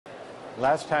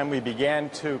Last time we began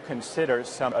to consider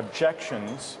some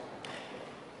objections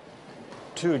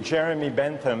to Jeremy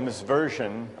Bentham's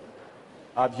version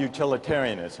of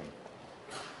utilitarianism.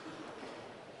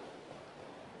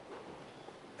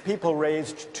 People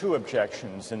raised two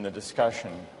objections in the discussion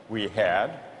we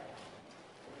had.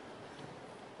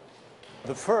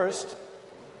 The first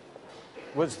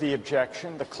was the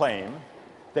objection, the claim,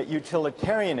 that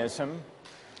utilitarianism,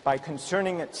 by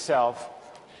concerning itself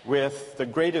with the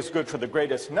greatest good for the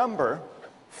greatest number,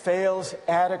 fails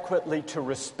adequately to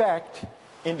respect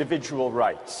individual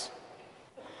rights.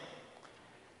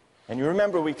 And you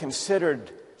remember we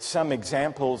considered some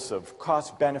examples of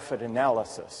cost-benefit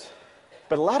analysis.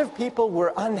 But a lot of people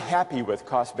were unhappy with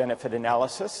cost-benefit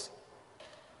analysis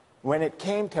when it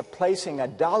came to placing a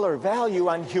dollar value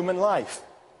on human life.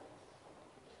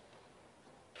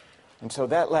 And so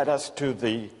that led us to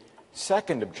the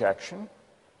second objection.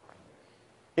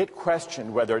 It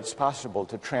questioned whether it's possible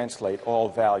to translate all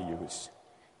values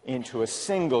into a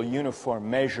single uniform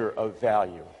measure of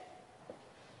value.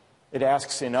 It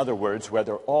asks, in other words,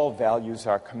 whether all values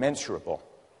are commensurable.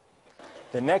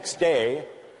 The next day,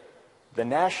 the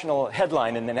national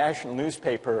headline in the national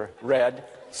newspaper read,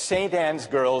 "St. Anne's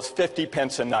girls 50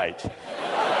 pence a night."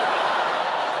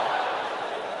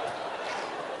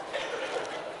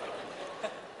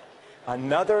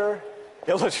 Another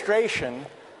illustration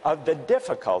of the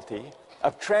difficulty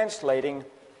of translating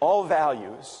all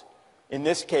values, in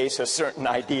this case a certain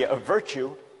idea of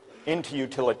virtue, into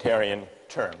utilitarian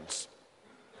terms.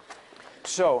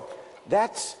 So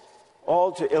that's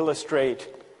all to illustrate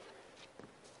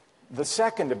the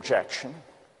second objection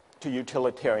to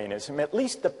utilitarianism, at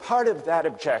least the part of that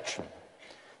objection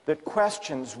that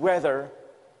questions whether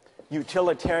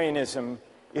utilitarianism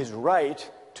is right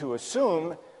to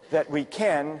assume that we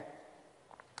can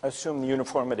assume the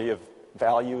uniformity of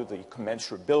value, the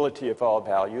commensurability of all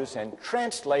values, and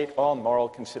translate all moral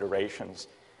considerations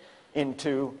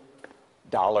into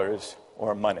dollars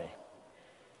or money.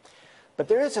 But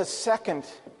there is a second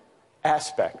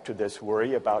aspect to this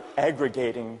worry about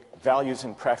aggregating values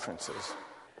and preferences.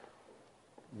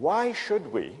 Why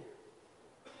should we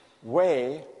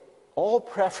weigh all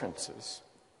preferences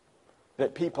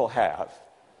that people have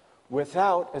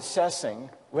without assessing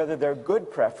whether they're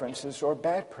good preferences or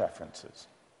bad preferences?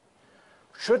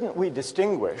 Shouldn't we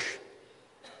distinguish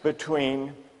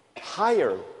between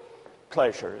higher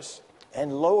pleasures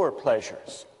and lower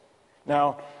pleasures?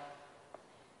 Now,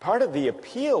 part of the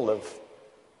appeal of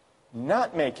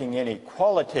not making any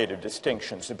qualitative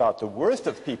distinctions about the worth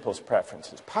of people's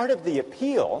preferences, part of the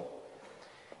appeal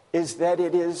is that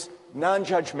it is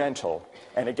non-judgmental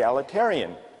and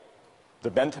egalitarian. The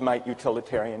Benthamite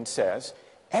utilitarian says,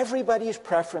 everybody's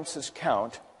preferences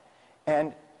count,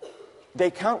 and they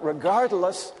count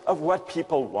regardless of what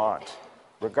people want,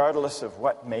 regardless of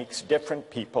what makes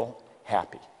different people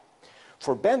happy.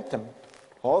 For Bentham,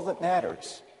 all that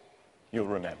matters, you'll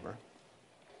remember,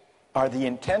 are the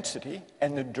intensity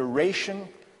and the duration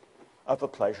of a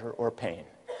pleasure or pain.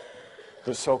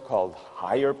 The so-called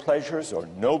higher pleasures or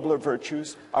nobler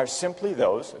virtues are simply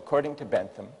those, according to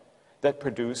Bentham, that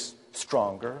produce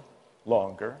stronger,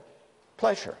 longer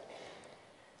pleasure.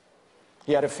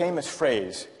 He had a famous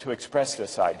phrase to express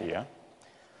this idea: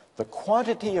 the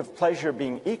quantity of pleasure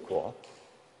being equal,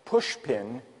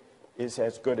 pushpin is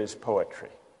as good as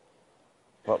poetry.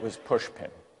 What was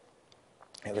pushpin?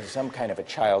 It was some kind of a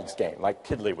child's game, like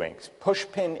tiddlywinks.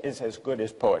 Pushpin is as good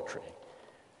as poetry,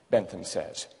 Bentham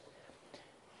says.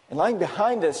 And lying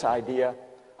behind this idea,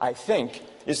 I think,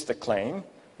 is the claim,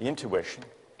 the intuition,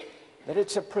 that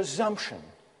it's a presumption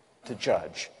to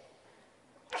judge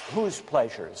whose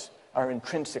pleasures are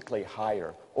intrinsically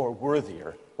higher or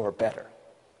worthier or better.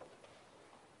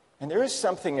 And there is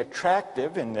something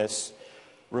attractive in this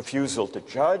refusal to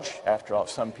judge. After all,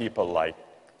 some people like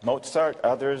Mozart,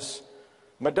 others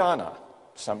Madonna.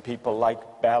 Some people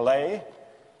like ballet,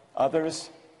 others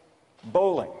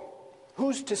bowling.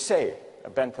 Who's to say, a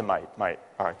Benthamite might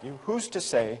argue, who's to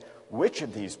say which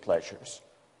of these pleasures,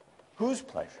 whose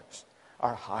pleasures,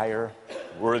 are higher,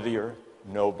 worthier,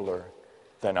 nobler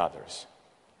than others?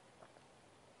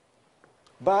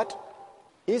 But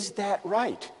is that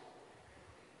right?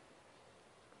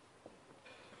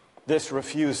 This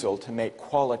refusal to make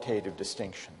qualitative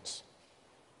distinctions.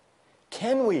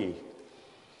 Can we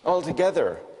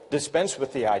altogether dispense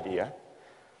with the idea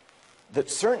that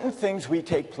certain things we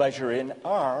take pleasure in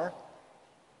are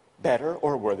better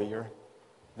or worthier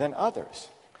than others?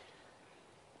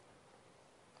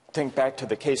 Think back to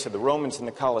the case of the Romans in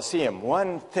the Colosseum.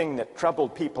 One thing that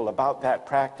troubled people about that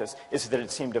practice is that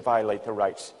it seemed to violate the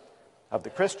rights of the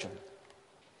Christian.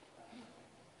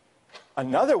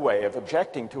 Another way of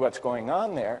objecting to what's going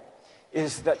on there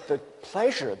is that the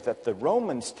pleasure that the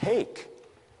Romans take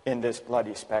in this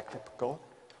bloody spectacle,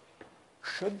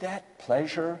 should that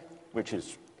pleasure, which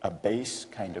is a base,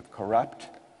 kind of corrupt,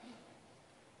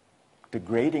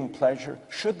 degrading pleasure,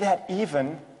 should that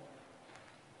even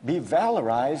be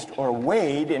valorized or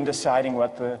weighed in deciding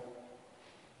what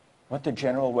the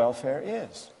general welfare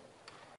is?